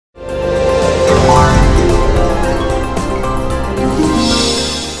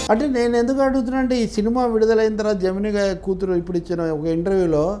అంటే నేను ఎందుకు అడుగుతున్నా అంటే ఈ సినిమా విడుదలైన తర్వాత జమినిగా కూతురు ఇప్పుడు ఇచ్చిన ఒక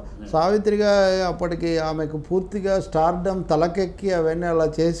ఇంటర్వ్యూలో సావిత్రిగా అప్పటికి ఆమెకు పూర్తిగా స్టార్డమ్ తలకెక్కి అవన్నీ అలా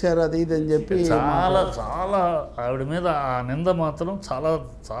చేశారు అది ఇది అని చెప్పి చాలా చాలా ఆవిడ మీద ఆ నింద మాత్రం చాలా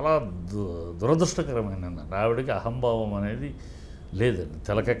చాలా దురదృష్టకరమైన నింద. ఆవిడకి అహంభావం అనేది లేదండి,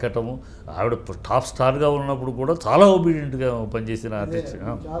 తెలకెక్కటము. ఆవిడ టాప్ స్టార్గా ఉన్నప్పుడు కూడా చాలా ఒబీడియంట్గా పనిచేసిన ఆర్టిస్ట్,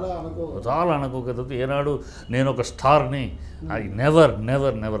 చాలా అనుకోకతో ఏనాడు నేను ఒక స్టార్ని నెవర్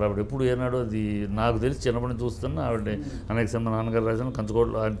నెవర్ నెవర్ ఆవిడ ఎప్పుడు ఏనాడు అది నాకు తెలిసి చిన్నప్పటి నుంచి చూస్తున్నా. ఆవిడ అనేక సినిమా నాన్నగారు రాసిన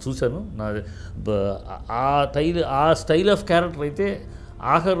కంచుకోట్లు అది చూశాను. ఆ స్టైల్ ఆఫ్ క్యారెక్టర్ అయితే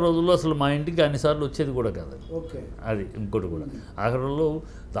ఆఖరి రోజుల్లో అసలు మా ఇంటికి అన్నిసార్లు వచ్చేది కూడా కాదు. అది ఇంకోటి కూడా ఆఖరి రోజుల్లో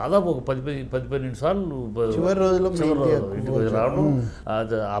దాదాపు ఒక 10-12 సార్లు చివరి రోజుల్లో ఇంటికి రావడం.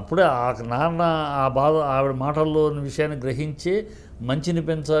 అప్పుడే నాన్న ఆ బాధ ఆవిడ మాటల్లోని విషయాన్ని గ్రహించే మంచిని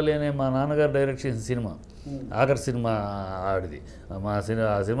పెంచాలి అనే మా నాన్నగారు డైరెక్ట్ చేసిన సినిమా ఆఖరి సినిమా ఆవిడది.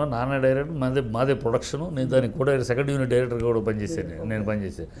 ఆ సినిమా నాన్న డైరెక్టర్, మాదే ప్రొడక్షను. నేను దానికి కూడా సెకండ్ యూనిట్ డైరెక్టర్గా కూడా పనిచేశాను, నేను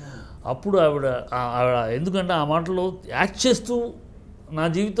పనిచేసాను. అప్పుడు ఆవిడ ఎందుకంటే ఆ మాటలో యాక్ట్ చేస్తూ నా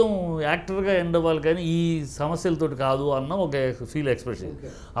జీవితం యాక్టర్గా ఎండ్ అవ్వాలి కానీ ఈ సమస్యలతోటి కాదు అన్న ఒక ఫీల్ ఎక్స్ప్రెషన్.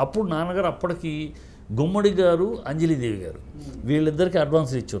 అప్పుడు నాన్నగారు అప్పటికి గుమ్మడి గారు, అంజలిదేవి గారు వీళ్ళిద్దరికీ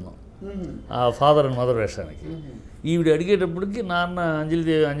అడ్వాన్స్ ఇచ్చున్నాం ఆ ఫాదర్ అండ్ మదర్ వేషానికి. ఈవిడ అడిగేటప్పటికి నాన్న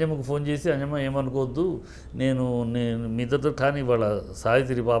అంజమ్మకు ఫోన్ చేసి, అంజమ్మ ఏమనుకోవద్దు, నేను మీ ఇద్దరితో కానీ వాళ్ళ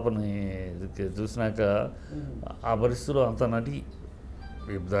సావిత్రి పాపని చూసినాక ఆ పరిస్థితిలో అంత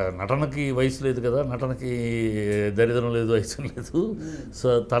నటనకి వయసు లేదు కదా, నటనకి దరిద్రం లేదు, వయసు లేదు, సో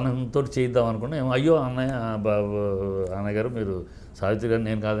తనతో చేద్దాం అనుకున్నా. అయ్యో అన్నయ్య గారు మీరు సావిత్రి గారు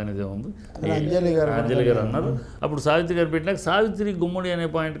నేను కాదనేది ఏముంది, అంజలి గారు అన్నారు. అప్పుడు సావిత్రి గారు పెట్టినాక సావిత్రి గుమ్మడి అనే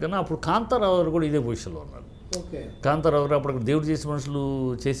పాయింట్ కన్నా అప్పుడు కాంతారావు గారు కూడా ఇదే పొజిషన్లో ఉన్నారు. కాంతారావు గారు అప్పుడు దేవుడు చేసిన మనుషులు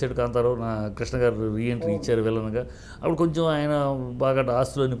చేశాడు కాంతారావు. నా కృష్ణ గారు రీఎంట్రీ ఇచ్చారు విలన్గా. అప్పుడు కొంచెం ఆయన బాగా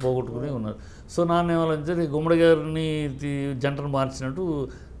ఆస్తులన్నీ పోగొట్టుకుని ఉన్నారు. సో నాన్న ఏమాలంటే గుమ్మడి గారిని జంటను మార్చినట్టు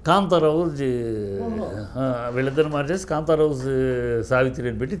కాంతారావు వీళ్ళిద్దరిని మార్చేసి కాంతారావు సావిత్రి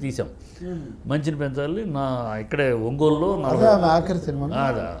అని పెట్టి తీసాం. మంచిని పెంచాలి నా ఇక్కడే ఒంగోలులో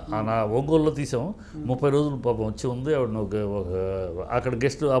నా ఒంగోలులో తీసాం. 30 రోజులు పాపం వచ్చి ఉంది ఆవిడ. ఒక అక్కడ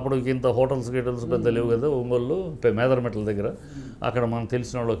గెస్ట్ అప్పుడు ఇంత హోటల్స్ పెద్ద లేవు కదా ఒంగోలులో, మేదరమెట్ల దగ్గర. అక్కడ మనకు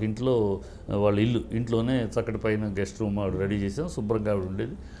తెలిసిన వాళ్ళ ఒక ఇంట్లో వాళ్ళ ఇంట్లోనే చక్కటి పైన గెస్ట్ రూమ్ ఆవిడ రెడీ చేసాం. శుభ్రంగా ఆవిడ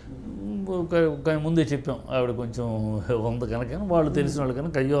ఉండేది. ముందే చెప్పాం ఆవిడ కొంచెం ఉంది కనుక వాళ్ళు తెలిసిన వాళ్ళు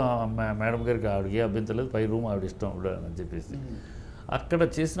కనుక అయ్యో మేడం గారికి ఆవిడకి ఏ అభ్యంతరం లేదు, పై రూమ్ ఆవిడ ఇష్టం ఆవిడ అని చెప్పేసి అక్కడ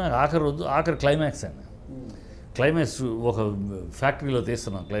చేసిన ఆఖరి రోజు క్లైమాక్స్ అని క్లైమాక్స్ ఒక ఫ్యాక్టరీలో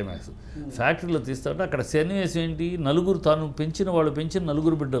తీస్తున్నాం. ఫ్యాక్టరీలో తీస్తుంటే అక్కడ సన్నివేశం ఏంటి, తాను పెంచిన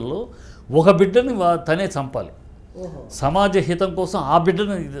 9 బిడ్డల్లో ఒక బిడ్డని తనే చంపాలి. సమాజ హితం కోసం ఆ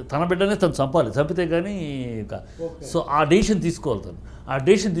బిడ్డని తన బిడ్డనే తను చంపితే కానీ. సో ఆ డెసిషన్ తీసుకోవాలి తను. ఆ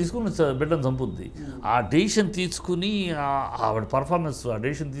డెసిషన్ తీసుకుని బిడ్డను చంపుద్ది. ఆ డెసిషన్ తీసుకుని ఆవిడ పర్ఫార్మెన్స్ ఆ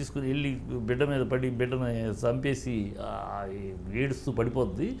డెసిషన్ తీసుకుని వెళ్ళి బిడ్డ మీద పడి బిడ్డని చంపేసి ఏడుస్తూ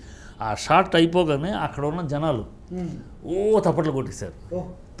పడిపోద్ది. ఆ షాట్ అయిపోగానే అక్కడ ఉన్న జనాలు తప్పట్లు కొట్టేశారు,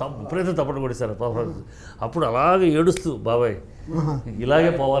 ఎప్పుడైతే తప్పట్లు కొట్టేశారు పర్ఫార్మెన్స్. అప్పుడు అలాగే ఏడుస్తూ బాబాయ్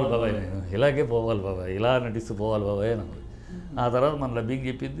ఇలాగే పోవాలి బాబాయ్, నేను ఇలాగే పోవాలి బాబాయ్, ఇలా నటిస్తూ పోవాలి బాబాయ్ అని. ఆ తర్వాత మన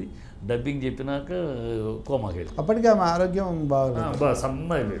డబ్బింగ్ చెప్పినాక కోమాకి వెళ్ళి అప్పటికి ఆమె ఆరోగ్యం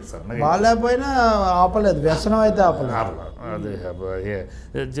బాగాలేకపోయినా ఆపలేదు, వ్యసనం అయితే ఆపలేదు. అదే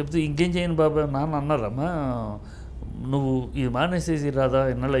చెప్తూ ఇంకేం చేయను బాబాయ్. నాన్న అన్నారమ్మా నువ్వు ఇది మానేసేసి రాదా,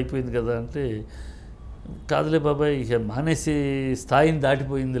 ఇన్నాళ్ళు అయిపోయింది కదా అంటే, కాదులే బాబాయ్ ఇక మానేసి స్థాయిని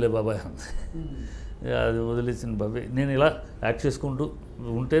దాటిపోయిందిలే బాబాయ్ అంది. అది వదిలేసింది బాబాయ్. నేను ఇలా యాక్ట్ చేసుకుంటూ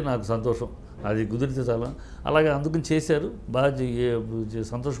ఉంటే నాకు సంతోషం, అది కుదిరితే చాలా. అలాగే అందుకని చేశారు, బాగా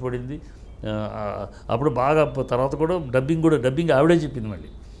సంతోషపడింది. అప్పుడు బాగా తర్వాత కూడా డబ్బింగ్ ఆవిడే చెప్పింది.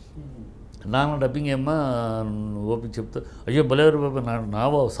 మళ్ళీ నాన్న డబ్బింగ్ ఏమ్మా ఓపిక చెప్తా, అయ్యో బలేవారు బాబా నా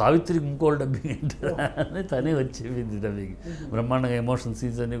సావిత్రికి ఇంకోళ్ళు డబ్బింగ్ ఏంటని తనే వచ్చి చెప్పింది. డబ్బింగ్ బ్రహ్మాండంగా ఎమోషన్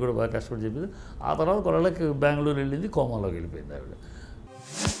సీన్స్ అన్నీ కూడా బాగా కష్టపడి చెప్పింది. ఆ తర్వాత కొరళ్ళకి బెంగళూరు వెళ్ళింది, కోమాలోకి వెళ్ళిపోయింది ఆవిడ.